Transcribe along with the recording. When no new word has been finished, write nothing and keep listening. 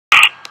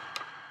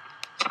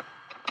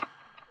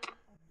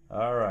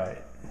All right.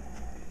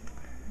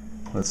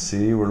 Let's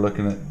see. We're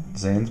looking at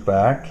Zane's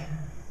back.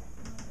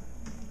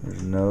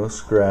 There's no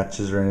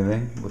scratches or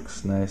anything.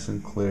 Looks nice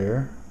and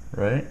clear,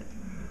 right?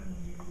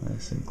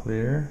 Nice and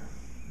clear.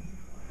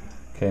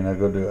 Okay, now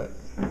go do it.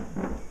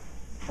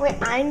 Wait,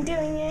 I'm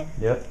doing it?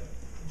 Yep.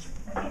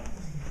 Okay.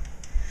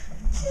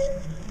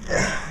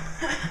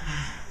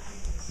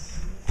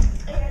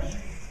 Are you ready?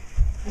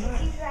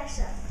 Keep your eyes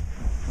shut.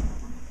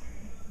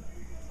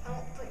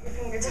 Don't put your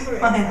fingers over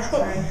your mouth.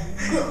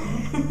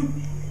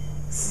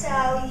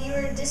 So you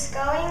were just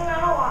going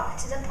on a walk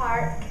to the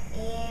park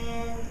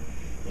and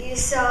you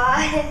saw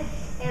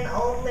an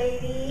old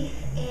lady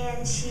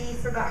and she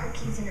forgot her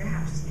keys in her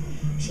house.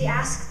 She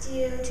asked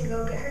you to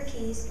go get her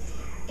keys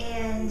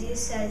and you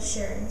said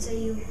sure. And so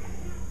you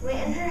went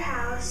in her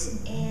house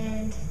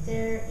and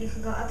there you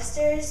could go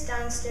upstairs,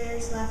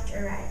 downstairs, left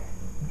or right.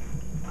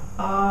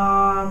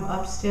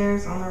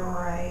 Upstairs on the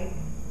right.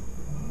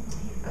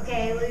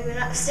 Okay, well you went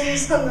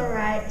upstairs on the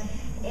right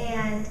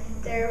and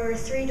there were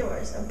 3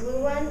 doors, a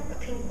blue one, a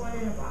pink one,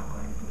 and a black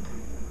one.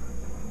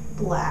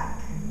 Black.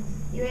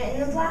 You went in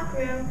the black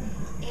room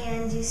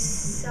and you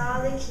saw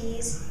the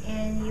keys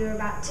and you were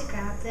about to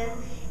grab them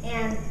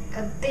and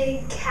a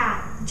big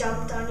cat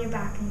jumped on your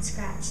back and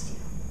scratched you.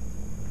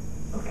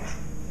 Okay.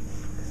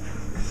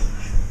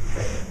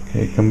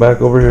 Okay, come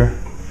back over here.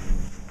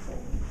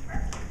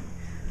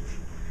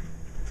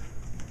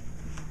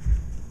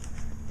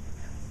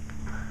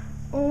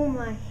 Oh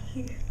my.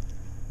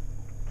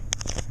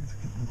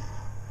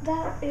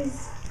 That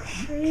is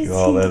crazy.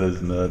 Oh, that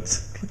is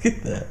nuts. Look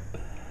at that.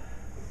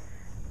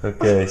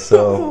 Okay,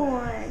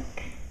 so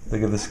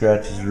look at the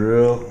scratches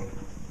real.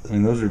 I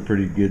mean, those are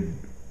pretty good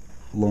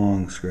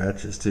long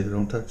scratches too.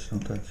 Don't touch, don't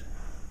touch.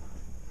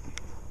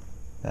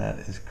 That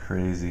is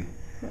crazy.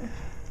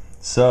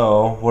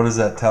 So, what does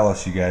that tell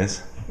us, you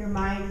guys? Your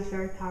mind is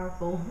very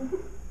powerful.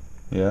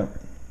 Yep.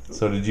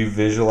 So, did you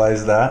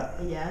visualize that?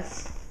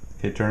 Yes.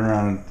 Okay, turn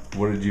around and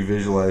what did you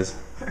visualize?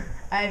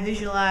 I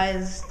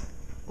visualized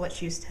what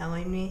she was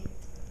telling me.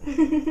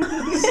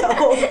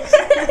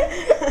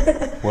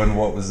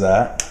 What was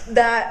that?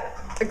 That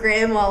a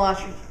grandma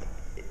lost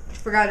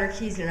forgot her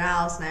keys in her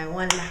house, and I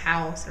went in the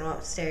house and went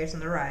upstairs on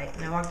the right,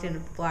 and I walked into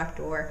the black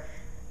door,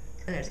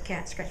 and there's a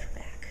cat scratched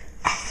my back.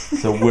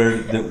 So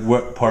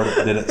what part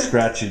did it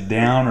scratch you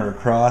down or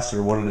across,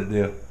 or what did it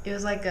do? It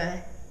was like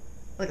a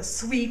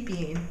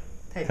sweeping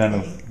type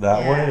Kind thing. of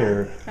that way,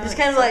 or Just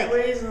kind of like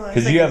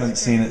because you haven't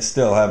seen it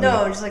still, have you?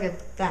 no, just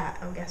like that.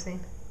 I'm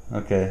guessing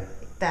Okay.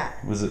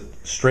 that. Was it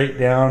straight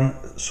down,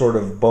 sort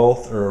of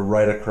both, or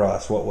right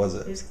across? What was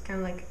It it? was kind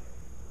of like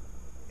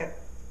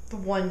the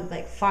one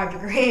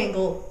 5-degree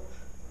angle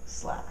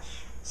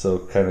slash. So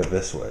kind of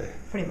this way,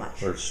 Pretty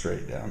much. or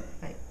straight down.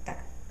 Like that,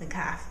 like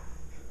half.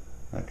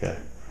 Okay.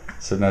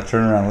 So now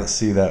turn around. Let's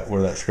see that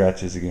where that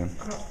scratch is again.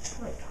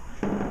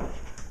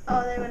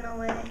 Oh, they went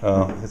away.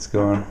 Oh, it's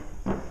gone.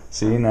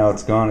 See, now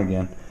it's gone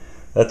again.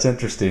 That's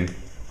interesting.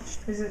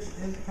 Is it?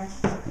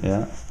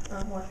 Yeah.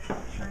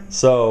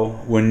 So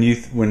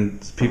when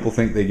people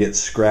think they get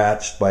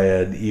scratched by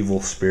an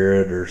evil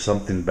spirit or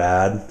something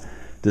bad,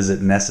 does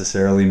it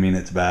necessarily mean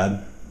it's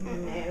bad?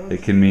 No.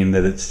 It can mean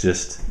that it's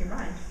just Your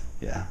mind.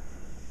 yeah.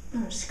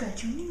 I'm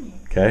scratching your neck.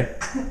 Okay.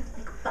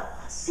 Like a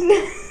boss.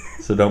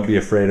 So don't be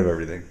afraid of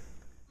everything.